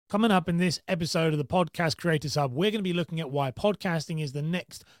Coming up in this episode of the Podcast Creators Hub, we're going to be looking at why podcasting is the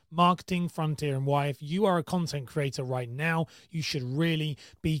next marketing frontier and why, if you are a content creator right now, you should really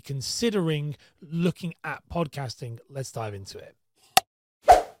be considering looking at podcasting. Let's dive into it.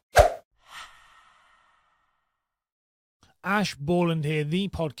 Ash Borland here, the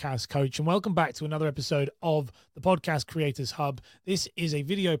podcast coach, and welcome back to another episode of the Podcast Creators Hub. This is a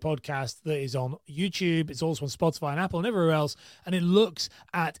video podcast that is on YouTube. It's also on Spotify and Apple and everywhere else, and it looks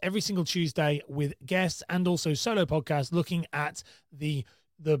at every single Tuesday with guests and also solo podcasts looking at the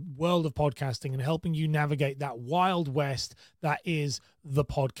world of podcasting and helping you navigate that wild west that is the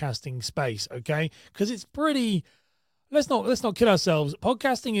podcasting space, okay? Because it's pretty... Let's not kid ourselves.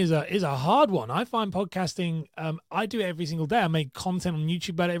 Podcasting is a hard one. I find podcasting, I do it every single day. I make content on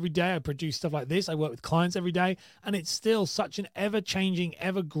YouTube about it every day. I produce stuff like this. I work with clients every day. And it's still such an ever-changing,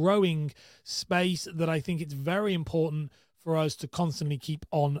 ever-growing space that I think it's very important for us to constantly keep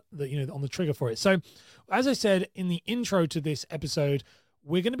on the trigger for it. So, as I said in the intro to this episode,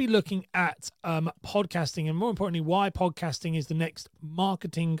 we're going to be looking at podcasting, and more importantly, why podcasting is the next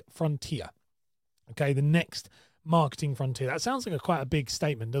marketing frontier. Okay, the next marketing frontier. That sounds like quite a big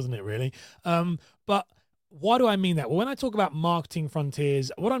statement, doesn't it, really? But why do I mean that? Well, when I talk about marketing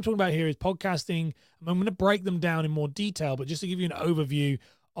frontiers, what I'm talking about here is podcasting. I'm going to break them down in more detail, but just to give you an overview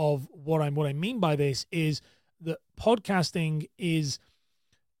of what I mean by this is that podcasting is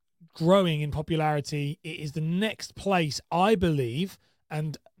growing in popularity. It is the next place, I believe,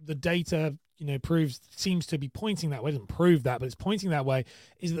 and the data seems to be pointing that way. It doesn't prove that, but it's pointing that way,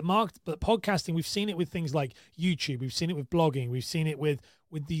 is that but podcasting, we've seen it with things like YouTube, we've seen it with blogging, we've seen it with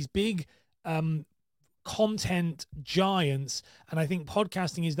these big content giants, and I think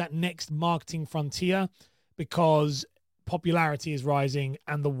podcasting is that next marketing frontier because popularity is rising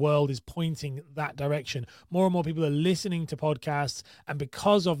and the world is pointing that direction. More and more people are listening to podcasts, and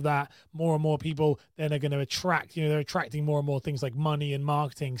because of that, more and more people then are going to attract, they're attracting more and more things like money and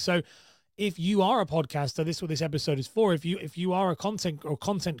marketing. So if you are a podcaster, this is what this episode is for. If you are a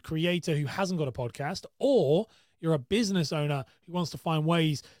content creator who hasn't got a podcast, or you're a business owner who wants to find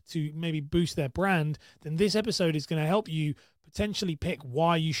ways to maybe boost their brand, then this episode is going to help you potentially pick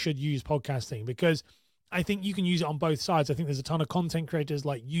why you should use podcasting, because I think you can use it on both sides. I think there's a ton of content creators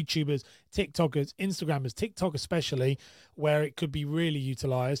like YouTubers, TikTokers, Instagrammers, TikTok especially, where it could be really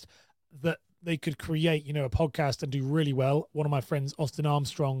utilized, that they could create, a podcast and do really well. One of my friends, Austin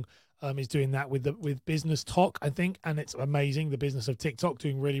Armstrong, is doing that with Business Talk, I think, and it's amazing. The business of TikTok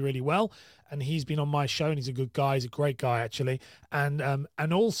doing really, really well, and he's been on my show, and he's a good guy. He's a great guy, actually, and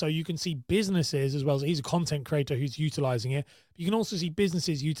also you can see businesses as well. As he's a content creator who's utilizing it. You can also see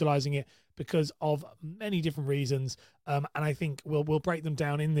businesses utilizing it because of many different reasons, and I think we'll break them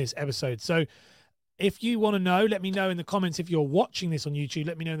down in this episode. So, if you want to know, let me know in the comments. If you're watching this on YouTube,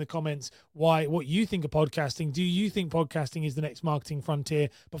 let me know in the comments what you think of podcasting. Do you think podcasting is the next marketing frontier?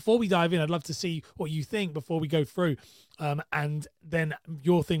 Before we dive in, I'd love to see what you think before we go through, and then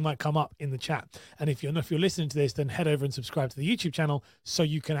your thing might come up in the chat. And if you're listening to this, then head over and subscribe to the YouTube channel so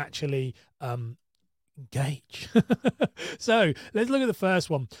you can actually engage. So let's look at the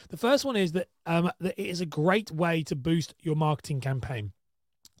first one. The first one is that it is a great way to boost your marketing campaign.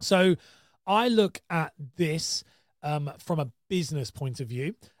 So I look at this from a business point of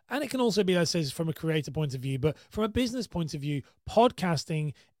view, and it can also be, as I says, from a creator point of view. But from a business point of view,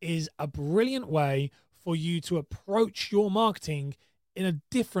 podcasting is a brilliant way for you to approach your marketing in a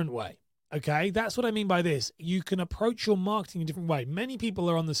different way. Okay, that's what I mean by this. You can approach your marketing in a different way. Many people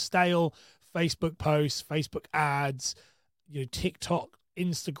are on the stale Facebook posts, Facebook ads, TikTok,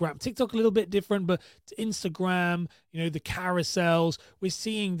 Instagram, TikTok a little bit different, but Instagram, the carousels, we're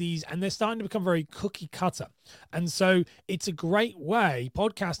seeing these, and they're starting to become very cookie cutter. And so it's a great way,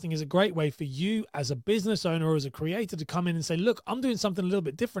 podcasting is a great way for you as a business owner or as a creator to come in and say, look, I'm doing something a little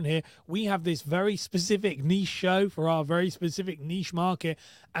bit different here. We have this very specific niche show for our very specific niche market,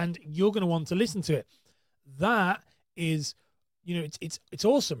 and you're going to want to listen to it. That is, it's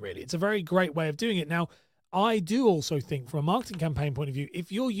awesome, really. It's a very great way of doing it. Now, I do also think from a marketing campaign point of view, if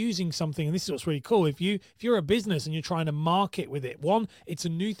you're using something, and this is what's really cool, if you're a business and you're trying to market with it, one, it's a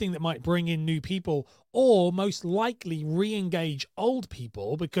new thing that might bring in new people, or most likely re-engage old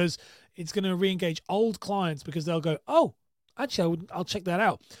people, because it's going to re-engage old clients because they'll go, oh, actually, I'll check that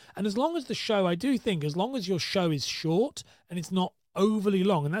out. And as long as I do think as long as your show is short and it's not overly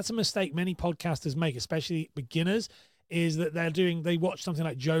long, and that's a mistake many podcasters make, especially beginners, is that they watch something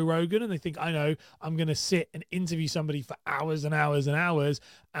like Joe Rogan and they think, I know, I'm going to sit and interview somebody for hours and hours and hours.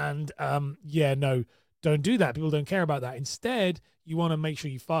 And no, don't do that. People don't care about that. Instead, you want to make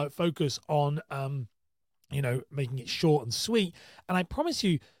sure you focus on, making it short and sweet. And I promise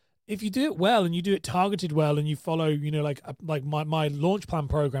you, if you do it well and you do it targeted well and you follow, like my launch plan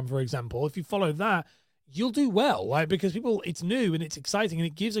program, for example, if you follow that, you'll do well, right? Because it's new and it's exciting and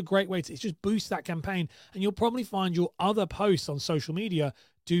it gives a great way to, it just boosts that campaign, and you'll probably find your other posts on social media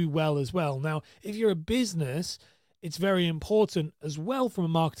do well as well. Now, if you're a business, it's very important as well from a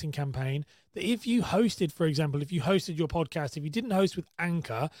marketing campaign that if you hosted, for example, if you hosted your podcast, if you didn't host with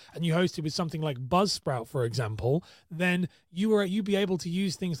Anchor and you hosted with something like Buzzsprout, for example, then you'd be able to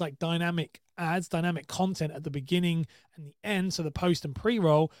use things like dynamic ads, dynamic content at the beginning and the end, so the post and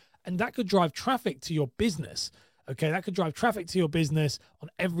pre-roll, and that could drive traffic to your business. Okay, that could drive traffic to your business on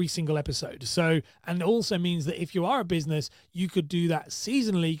every single episode. So, and it also means that if you are a business, you could do that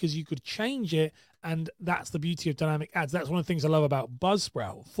seasonally because you could change it. And that's the beauty of dynamic ads. That's one of the things I love about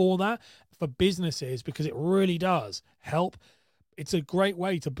Buzzsprout for that, for businesses, because it really does help. It's a great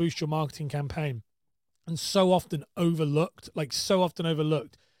way to boost your marketing campaign, and so often overlooked.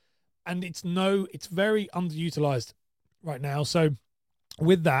 And it's very underutilized right now. So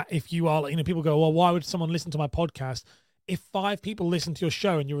with that, if you are, people go, well, why would someone listen to my podcast? If 5 people listen to your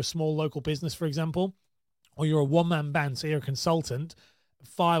show and you're a small local business, for example, or you're a one-man band, so you're a consultant,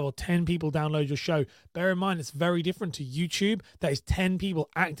 5 or 10 people download your show. Bear in mind, it's very different to YouTube. That is 10 people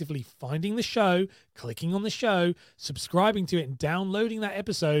actively finding the show, clicking on the show, subscribing to it, and downloading that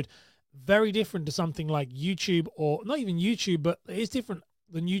episode. Very different to something like YouTube, or not even YouTube, but it is different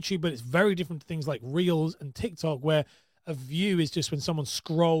than YouTube, but it's very different to things like Reels and TikTok, where a view is just when someone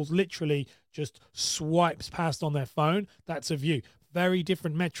scrolls, literally just swipes past on their phone. That's a view. Very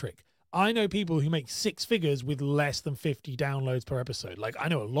different metric. I know people who make 6 figures with less than 50 downloads per episode. Like, I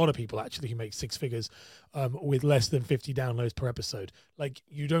know a lot of people actually who make 6 figures with less than 50 downloads per episode. Like,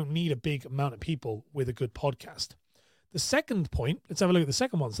 you don't need a big amount of people with a good podcast. The second point, let's have a look at the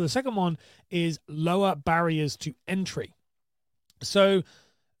second one. So the second one is lower barriers to entry. So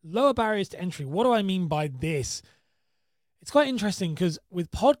lower barriers to entry. What do I mean by this? It's quite interesting because with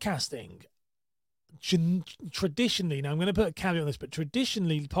podcasting, traditionally, now I'm going to put a caveat on this, but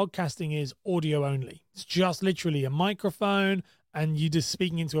traditionally podcasting is audio only. It's just literally a microphone and you just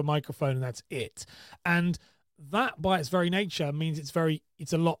speaking into a microphone and that's it. And that by its very nature means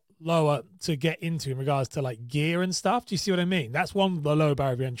it's a lot lower to get into in regards to like gear and stuff. Do you see what I mean? That's one of the lower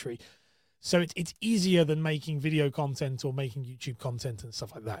barrier of entry. So it's easier than making video content or making YouTube content and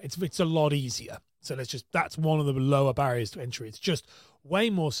stuff like that. It's a lot easier. So that's one of the lower barriers to entry. It's just way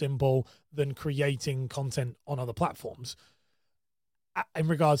more simple than creating content on other platforms in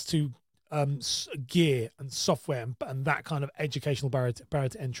regards to gear and software and that kind of educational barrier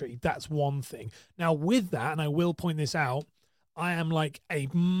to entry. That's one thing. Now with that, and I will point this out, I am like a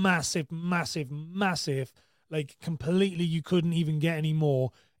massive, like completely, you couldn't even get any more.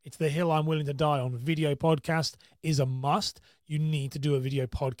 It's the hill I'm willing to die on. Video podcast is a must. You need to do a video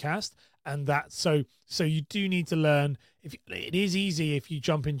podcast. And that's so you do need to learn. If it is easy if you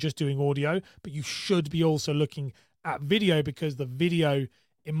jump in just doing audio, but you should be also looking at video, because the video,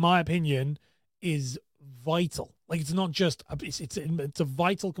 in my opinion, is vital. Like, it's not just it's a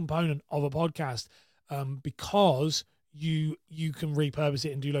vital component of a podcast, because you can repurpose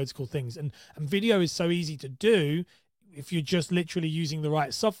it and do loads of cool things. And video is so easy to do if you're just literally using the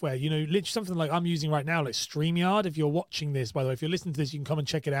right software. Literally something like I'm using right now, like StreamYard. If you're watching this, by the way, if you're listening to this, you can come and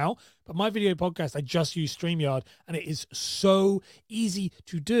check it out. But my video podcast, I just use StreamYard, and it is so easy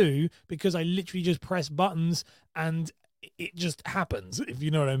to do because I literally just press buttons and it just happens, if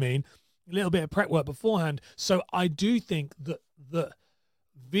you know what I mean. A little bit of prep work beforehand. So I do think that the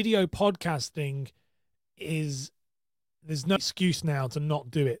video podcasting there's no excuse now to not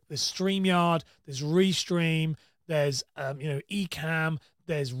do it. There's StreamYard, there's Restream, there's Ecamm,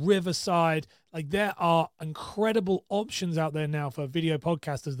 there's Riverside. Like, there are incredible options out there now for video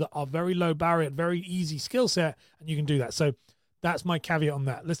podcasters that are very low barrier, very easy skill set, and you can do that. So that's my caveat on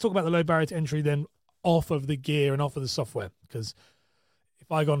that. Let's talk about the low barrier to entry then, off of the gear and off of the software, because if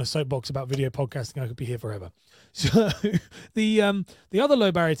I go on a soapbox about video podcasting, I could be here forever. So the other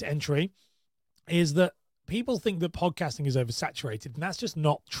low barrier to entry is that people think that podcasting is oversaturated, and that's just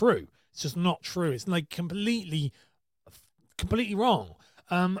not true. It's just not true. It's like completely wrong.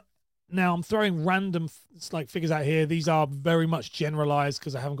 Now I'm throwing random figures out here. These are very much generalized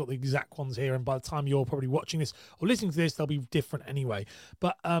because I haven't got the exact ones here, and by the time you're probably watching this or listening to this, they'll be different anyway.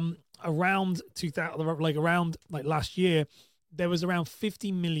 But around 2000, last year, there was around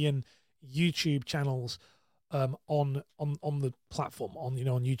 50 million YouTube channels on the platform, on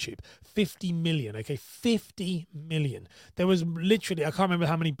YouTube. 50 million. Okay, 50 million. There was literally, I can't remember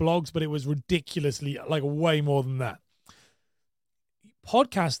how many blogs, but it was ridiculously, like, way more than that.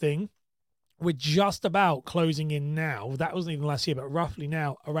 Podcasting we're just about closing in now. That wasn't even last year, but roughly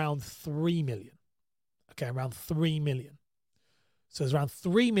now around 3 million. Okay, around 3 million. So it's around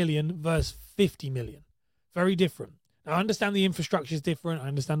 3 million versus 50 million. Very different. Now, I understand the infrastructure is different. I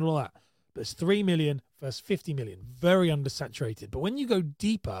understand all that. But it's 3 million versus 50 million. Very undersaturated. But when you go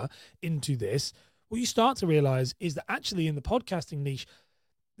deeper into this, what you start to realize is that actually in the podcasting niche,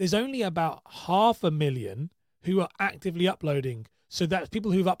 there's only about 500,000 who are actively uploading. So that's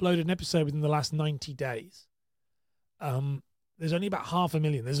people who've uploaded an episode within the last 90 days. There's only about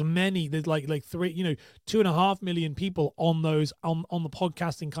 500,000. There's like three, 2.5 million people on those on the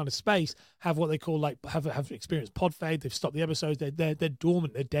podcasting kind of space have what they call like have experienced pod fade. They've stopped the episodes. They're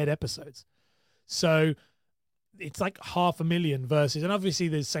dormant. They're dead episodes. So it's like 500,000 versus, and obviously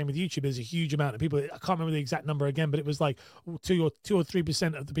there's the same with YouTube. There's a huge amount of people. I can't remember the exact number again, but it was like 2 or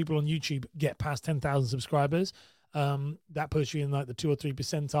 3% of the people on YouTube get past 10,000 subscribers. That puts you in like the 2 or 3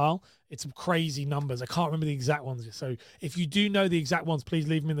 percentile. It's some crazy numbers. I can't remember the exact ones. So if you do know the exact ones, please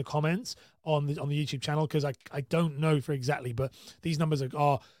leave them in the comments on the YouTube channel, because I don't know for exactly, but these numbers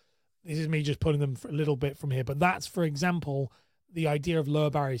are this is me just putting them for a little bit from here. But that's, for example, the idea of lower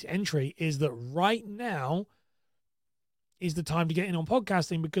barriers to entry is that right now is the time to get in on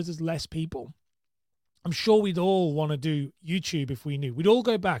podcasting because there's less people. I'm sure we'd all want to do YouTube if we knew. We'd all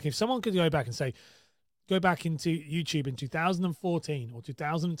go back. If someone could go back and say, go back into YouTube in 2014 or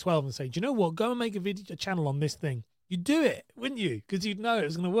 2012 and say, do you know what? Go and make a channel on this thing. You'd do it, wouldn't you? Because you'd know it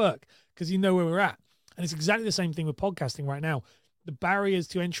was going to work because you know where we're at. And it's exactly the same thing with podcasting right now. The barriers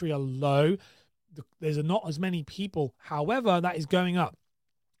to entry are low. There's not as many people. However, that is going up.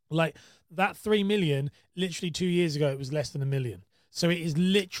 Like that 3 million, literally 2 years ago, it was less than 1 million. So it is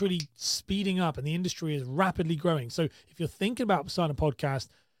literally speeding up and the industry is rapidly growing. So if you're thinking about starting a podcast,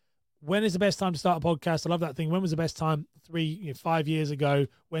 when is the best time to start a podcast? I love that thing. When was the best time? 5 years ago.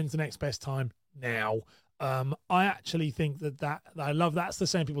 When's the next best time? Now. I actually think that I love that's the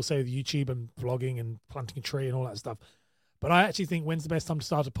same people say with YouTube and blogging and planting a tree and all that stuff. But I actually think when's the best time to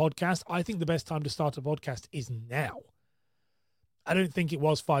start a podcast? I think the best time to start a podcast is now. I don't think it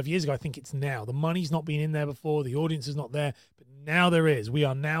was 5 years ago. I think it's now. The money's not been in there before. The audience is not there. But now there is. We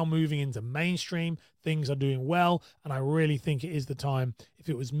are now moving into mainstream. Things are doing well. And I really think it is the time. If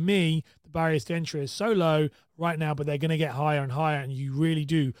it was me, the barriers to entry is so low right now, but they're going to get higher and higher. And you really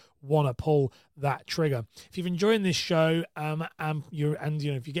do want to pull that trigger. If you're enjoying this show if you're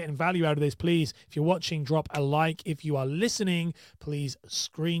getting value out of this, please, if you're watching, drop a like. If you are listening, please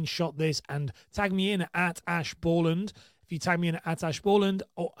screenshot this and tag me in at Ash Borland. If you tag me in at Ash Borland,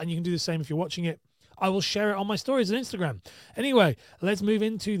 and you can do the same if you're watching it, I will share it on my stories on Instagram. Anyway, let's move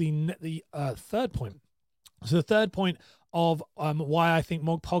into the third point. So the third point of why I think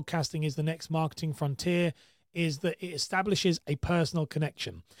podcasting is the next marketing frontier is that it establishes a personal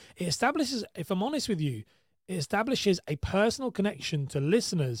connection. It establishes, if I'm honest with you, it establishes a personal connection to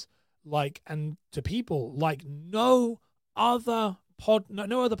listeners and to people like no other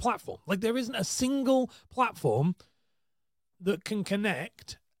platform. Like there isn't a single platform that can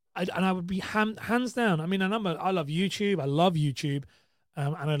connect, and I would be hands down. I mean, I love YouTube. I love YouTube,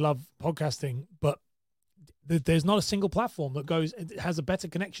 and I love podcasting. But there's not a single platform it has a better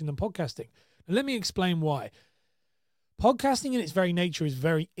connection than podcasting. And let me explain why. Podcasting in its very nature is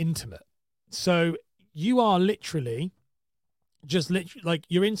very intimate. So you are literally like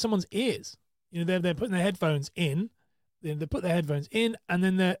you're in someone's ears. They're putting their headphones in. They put their headphones in, and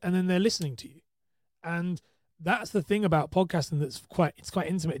then they're listening to you, and that's the thing about podcasting that's quite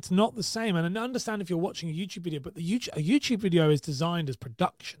intimate. It's not the same. And I understand if you're watching a YouTube video, but a YouTube video is designed as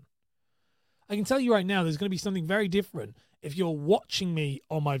production. I can tell you right now, there's going to be something very different if you're watching me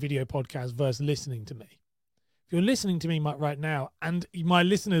on my video podcast versus listening to me. If you're listening to me right now, and my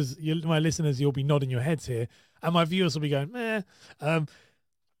listeners, you'll be nodding your heads here, and my viewers will be going, meh.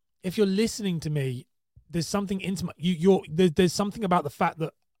 If you're listening to me, there's something intimate. There's something about the fact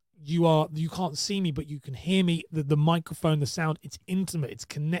that you can't see me, but you can hear me, the microphone, the sound, it's intimate, it's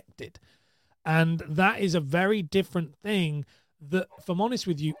connected. And that is a very different thing that, if I'm honest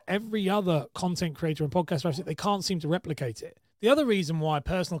with you, every other content creator and podcast, they can't seem to replicate it. The other reason why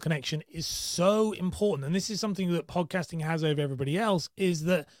personal connection is so important, and this is something that podcasting has over everybody else, is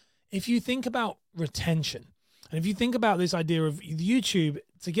that if you think about retention, and if you think about this idea of YouTube,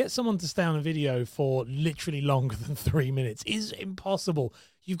 to get someone to stay on a video for literally longer than 3 minutes is impossible.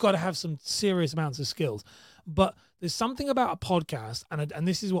 You've got to have some serious amounts of skills. But there's something about a podcast, and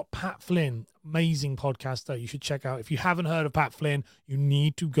this is what Pat Flynn, amazing podcaster, you should check out. If you haven't heard of Pat Flynn, you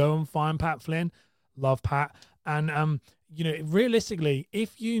need to go and find Pat Flynn. Love Pat. And, realistically,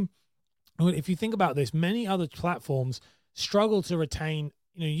 if you think about this, many other platforms struggle to retain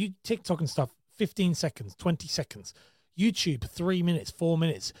you TikTok and stuff, 15 seconds, 20 seconds, YouTube, 3 minutes, 4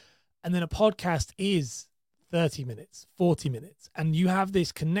 minutes. And then a podcast is 30 minutes, 40 minutes. And you have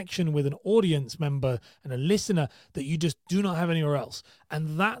this connection with an audience member and a listener that you just do not have anywhere else.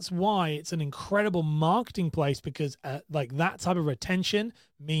 And that's why it's an incredible marketing place, because like that type of retention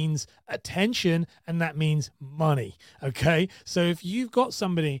means attention, and that means money. Okay. So if you've got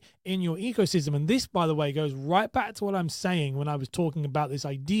somebody in your ecosystem, and this, by the way, goes right back to what I'm saying when I was talking about this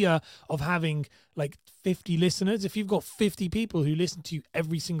idea of having like 50 listeners. If you've got 50 people who listen to you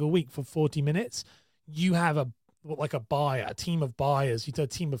every single week for 40 minutes, you have a buyer, a team of buyers, you have a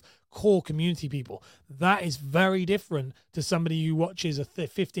team of core community people. That is very different to somebody who watches a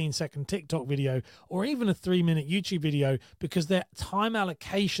 15-second TikTok video or even a 3-minute YouTube video, because their time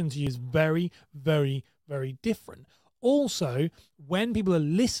allocation to you is very, very, very different. Also, when people are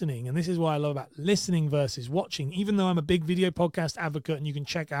listening, and this is what I love about listening versus watching, even though I'm a big video podcast advocate, and you can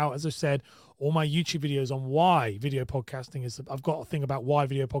check out, as I said, all my YouTube videos on why video podcasting is, I've got a thing about why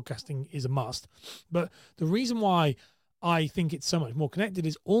video podcasting is a must. But the reason why I think it's so much more connected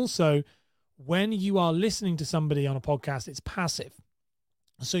is also when you are listening to somebody on a podcast, it's passive.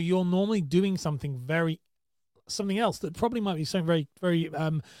 So you're normally doing something else that probably might be something very, very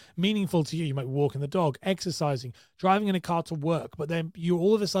meaningful to you. You might be walking the dog, exercising, driving in a car to work, but then you're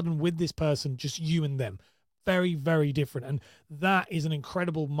all of a sudden with this person, just you and them. Very, very different. And that is an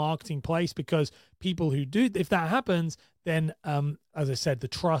incredible marketing place, because people who do, if that happens, then as I said, the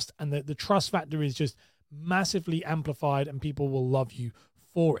trust and the trust factor is just massively amplified, and people will love you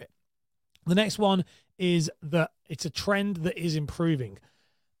for it. The next one is that it's a trend that is improving.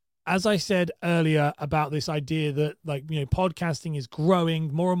 As I said earlier about this idea that, like, podcasting is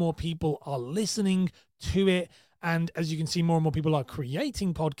growing, more and more people are listening to it. And as you can see, more and more people are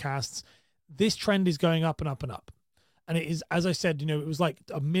creating podcasts. This trend is going up and up and up. And it is, as I said, it was like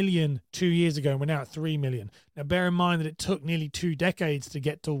 1 million 2 years ago, and we're now at 3 million. Now, bear in mind that it took nearly 2 decades to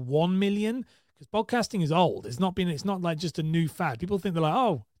get to 1 million, because podcasting is old. It's not like just a new fad. People think they're like,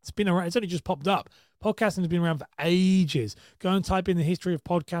 oh, it's been around. It's only just popped up. Podcasting has been around for ages. Go and type in the history of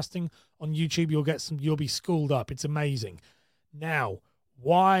podcasting on YouTube. You'll be schooled up. It's amazing. Now,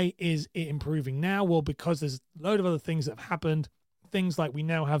 why is it improving now? Well, because there's a load of other things that have happened. Things like we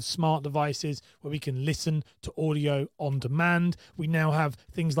now have smart devices where we can listen to audio on demand. We now have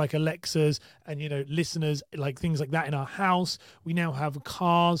things like Alexas and, listeners, like things like that in our house. We now have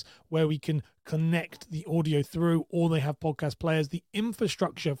cars where we can connect the audio through, or they have podcast players. The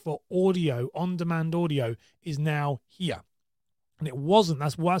infrastructure for audio, on-demand audio, is now here. And it wasn't.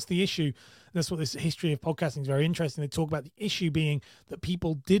 That's the issue. That's what this history of podcasting is very interesting. They talk about the issue being that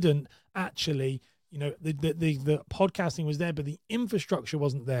people didn't actually, the podcasting was there, but the infrastructure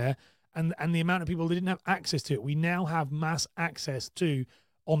wasn't there. And the amount of people that didn't have access to it. We now have mass access to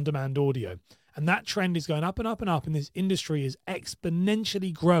on-demand audio. And that trend is going up and up and up. And this industry is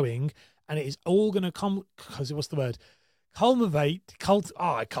exponentially growing. And it is all going to come, because what's the word?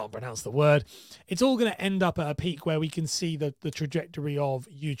 I can't pronounce the word. It's all going to end up at a peak where we can see the trajectory of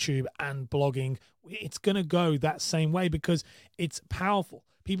YouTube and blogging. It's going to go that same way because it's powerful.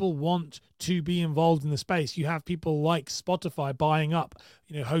 People want to be involved in the space. You have people like Spotify buying up,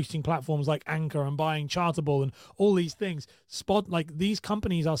 hosting platforms like Anchor and buying Chartable and all these things. These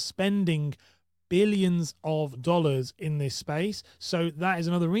companies are spending billions of dollars in this space. So that is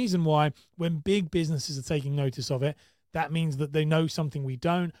another reason why when big businesses are taking notice of it, that means that they know something we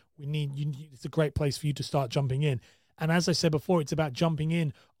don't. It's a great place for you to start jumping in. And as I said before, it's about jumping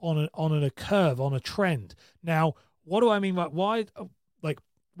in on a curve, on a trend. Now, what do I mean by why?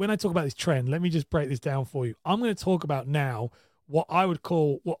 When I talk about this trend, let me just break this down for you. I'm going to talk about now what I would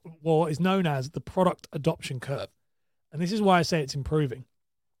call what is known as the product adoption curve. And this is why I say it's improving.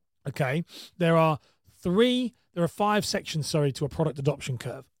 Okay, there are 5 sections, to a product adoption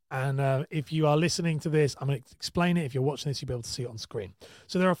curve. And if you are listening to this, I'm going to explain it. If you're watching this, you'll be able to see it on screen.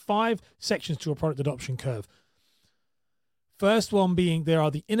 So there are 5 sections to a product adoption curve. First one being there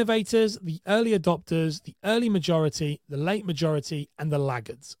are the innovators, the early adopters, the early majority, the late majority, and the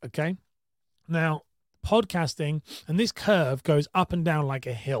laggards. Okay, now podcasting, and this curve goes up and down like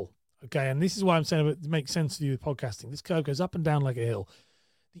a hill. Okay, and this is why I'm saying it makes sense to you with podcasting. This curve goes up and down like a hill.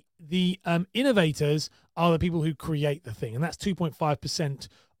 The innovators are the people who create the thing, and that's 2.5%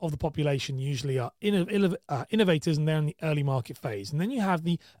 of the population usually are innovators, and they're in the early market phase. And then you have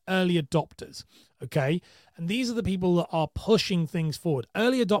the early adopters, okay? And these are the people that are pushing things forward.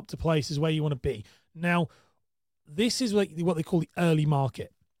 Early adopter place is where you want to be. Now, this is what they call the early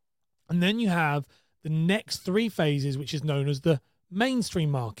market. And then you have the next 3 phases, which is known as the mainstream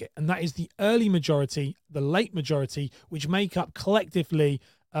market, and that is the early majority, the late majority, which make up collectively,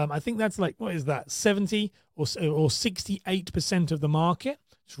 I think that's like, what is that, 70 or 68% of the market.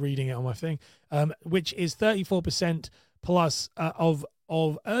 Just reading it on my thing, which is 34% plus of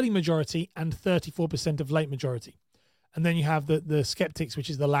early majority and 34% of late majority. And then you have the skeptics, which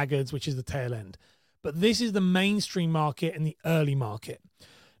is the laggards, which is the tail end. But this is the mainstream market and the early market.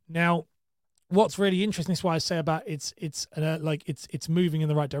 Now, what's really interesting, is why I say about it's moving in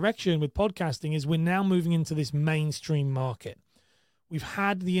the right direction with podcasting, is we're now moving into this mainstream market. We've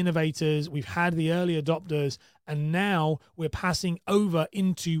had the innovators, we've had the early adopters, and now we're passing over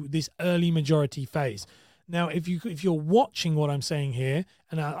into this early majority phase. Now, if you're watching what I'm saying here,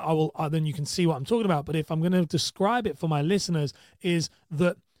 and I will then you can see what I'm talking about. But if I'm going to describe it for my listeners, is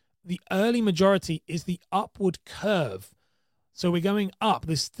that the early majority is the upward curve. So we're going up.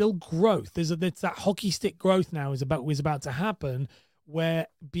 There's still growth. There's that hockey stick growth now is about to happen, where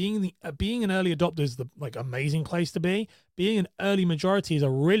being an early adopter is the amazing place to be. Being an early majority is a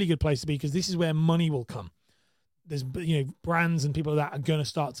really good place to be, because this is where money will come. There's brands and people that are going to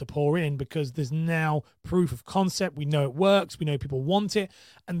start to pour in, because there's now proof of concept. We know it works. We know people want it,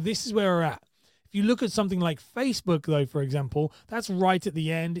 and this is where we're at. If you look at something like Facebook, though, for example, that's right at the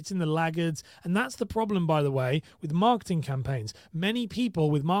end. It's in the laggards. And that's the problem, by the way, with marketing campaigns. Many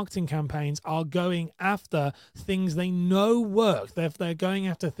people with marketing campaigns are going after things they know work. They're going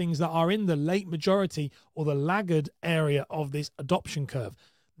after things that are in the late majority or the laggard area of this adoption curve.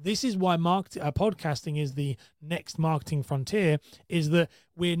 This is why podcasting is the next marketing frontier, is that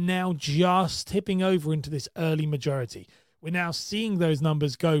we're now just tipping over into this early majority. We're now seeing those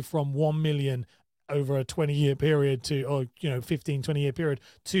numbers go from 1 million over a 20-year period to, 15, 20-year period,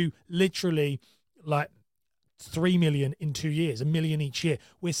 to literally like 3 million in 2 years, 1 million each year.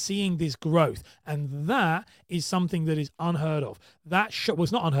 We're seeing this growth, and that is something that is unheard of. That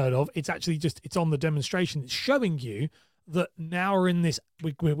was not unheard of. It's actually it's on the demonstration. It's showing you that now we're in this,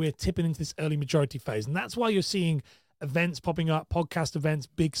 we're tipping into this early majority phase. And that's why you're seeing events popping up, podcast events,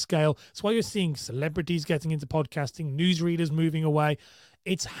 big scale. That's why you're seeing celebrities getting into podcasting, newsreaders moving away.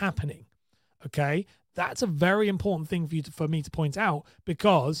 It's happening. Okay. That's a very important thing for me to point out,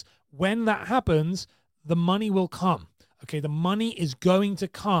 because when that happens, the money will come. Okay. The money is going to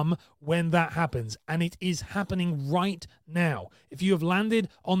come when that happens, and it is happening right now. If you have landed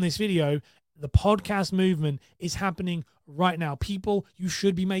on this video, the podcast movement is happening right now. People, you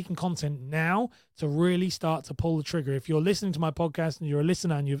should be making content now to really start to pull the trigger. If you're listening to my podcast and you're a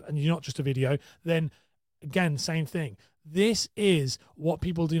listener and you're not just a video, then again, same thing. This is what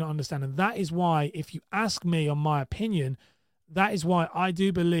people do not understand. And that is why, if you ask me on my opinion, that is why I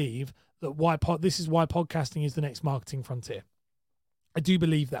do believe that this is why podcasting is the next marketing frontier. I do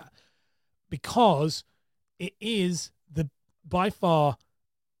believe that, because it is by far,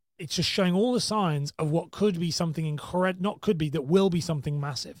 it's just showing all the signs of what could be something incredible, that will be something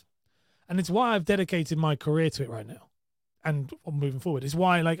massive. And it's why I've dedicated my career to it right now and moving forward. It's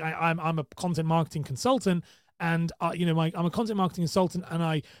why I'm a content marketing consultant, and I'm a content marketing consultant, and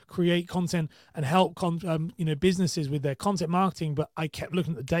I create content and help businesses with their content marketing. But I kept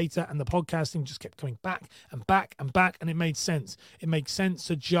looking at the data, and the podcasting just kept coming back and back and back, and it made sense. It makes sense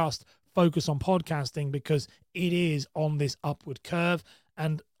to just focus on podcasting, because it is on this upward curve,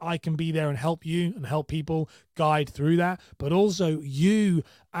 and I can be there and help you and help people guide through that. But also you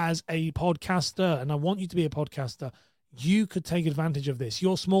as a podcaster, and I want you to be a podcaster, you could take advantage of this.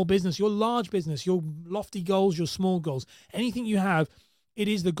 Your small business, your large business, your lofty goals, your small goals, anything you have, it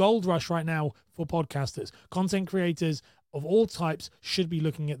is the gold rush right now for podcasters. Content creators of all types should be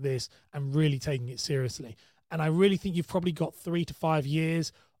looking at this and really taking it seriously. And I really think you've probably got 3 to 5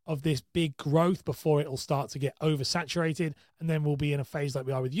 years of this big growth before it'll start to get oversaturated, and then we'll be in a phase like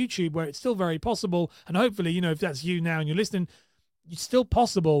we are with YouTube, where it's still very possible. And hopefully, if that's you now and you're listening, it's still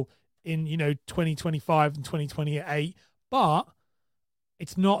possible in 2025 and 2028, but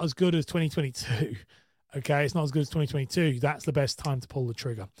it's not as good as 2022. Okay, it's not as good as 2022. That's the best time to pull the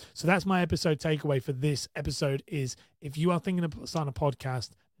trigger. So that's my episode takeaway for this episode: is if you are thinking of starting a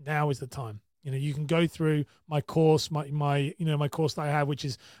podcast, now is the time. You can go through my course, my course that I have, which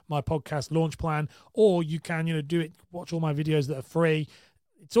is my podcast launch plan, or you can, do it, watch all my videos that are free.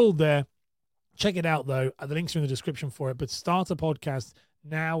 It's all there. Check it out, though. The links are in the description for it. But start a podcast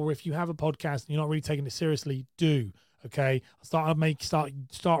now, or if you have a podcast and you're not really taking it seriously, do. Okay, start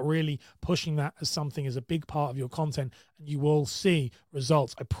really pushing that as something, as a big part of your content, and you will see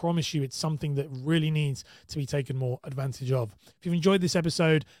results. I promise you, it's something that really needs to be taken more advantage of. If you've enjoyed this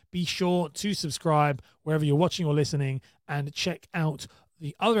episode, be sure to subscribe wherever you're watching or listening, and check out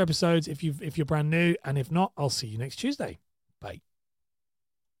the other episodes if you're brand new. And if not, I'll see you next Tuesday.